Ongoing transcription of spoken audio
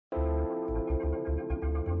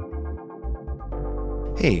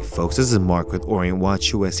Hey folks, this is Mark with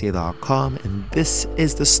OrientWatchUSA.com, and this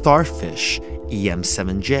is the Starfish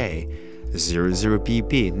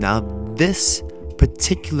EM7J00BB. Now this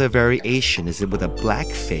particular variation is with a black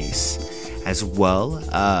face as well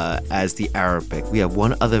as the Arabic. We have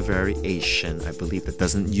one other variation, I believe, that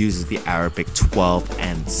doesn't use the Arabic 12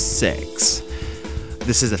 and 6.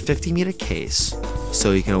 This is a 50-meter case,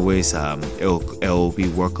 so you can always, it'll be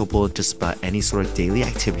workable just about any sort of daily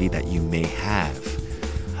activity that you may have.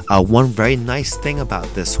 One very nice thing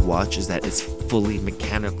about this watch is that it's fully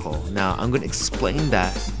mechanical. Now, I'm going to explain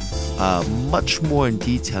that much more in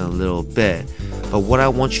detail in a little bit, but what I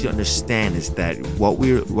want you to understand is that what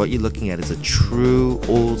you're looking at is a true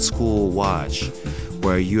old school watch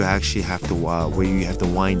where you actually have to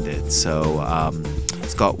wind it. So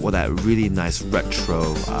it's got that really nice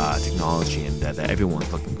retro technology in there that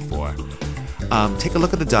everyone's looking for. Take a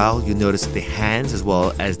look at the dial. You'll notice that the hands as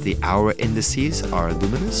well as the hour indices are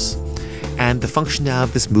luminous, and the functionality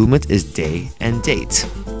of this movement is day and date.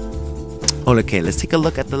 Okay, let's take a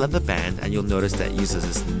look at the leather band, and you'll notice that it uses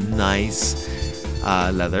this nice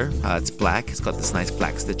leather. It's black. It's got this nice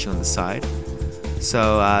black stitching on the side,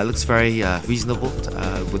 so it looks very reasonable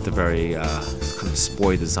with the very kind of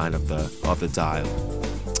sporty design of the dial.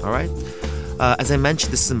 All right. As I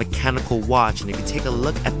mentioned, this is a mechanical watch, and if you take a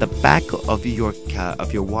look at the back of your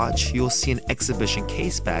watch, you'll see an exhibition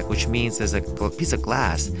case back, which means there's a piece of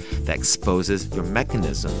glass that exposes your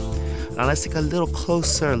mechanism. Now let's take a little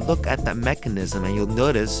closer look at that mechanism, and you'll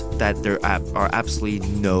notice that there are absolutely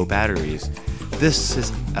no batteries. This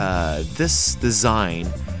design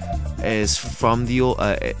is from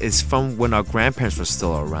when our grandparents were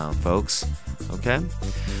still around, folks. Okay.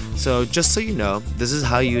 So just so you know, this is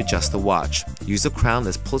how you adjust the watch. Use the crown,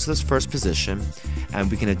 let's pull to this first position,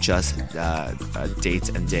 and we can adjust date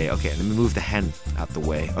and day. Okay, let me move the hand out the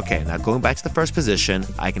way. Okay, now going back to the first position,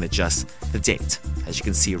 I can adjust the date, as you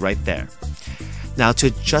can see right there. Now to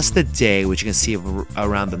adjust the day, which you can see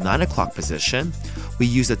around the 9 o'clock position, we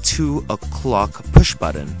use a 2 o'clock push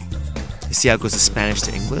button. You see how it goes to Spanish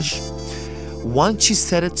to English? Once you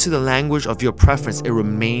set it to the language of your preference, it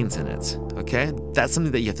remains in it. Okay, that's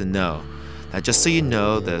something that you have to know. Now, just so you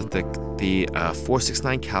know, the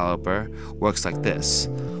 469 caliber works like this.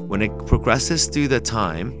 When it progresses through the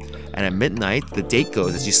time, and at midnight, the date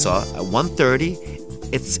goes, as you saw, at 1:30,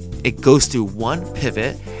 it goes through one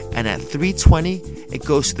pivot, and at 3:20, it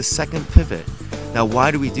goes to the second pivot. Now,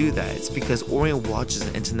 why do we do that? It's because Orient Watch is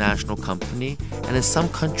an international company, and in some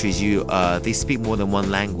countries, they speak more than one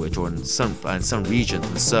language, or in some regions,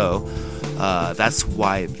 and so that's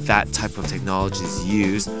why that type of technology is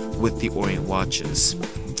used with the Orient watches.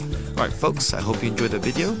 Alright folks, I hope you enjoyed the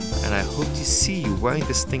video, and I hope to see you wearing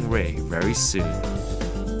the Stingray very soon.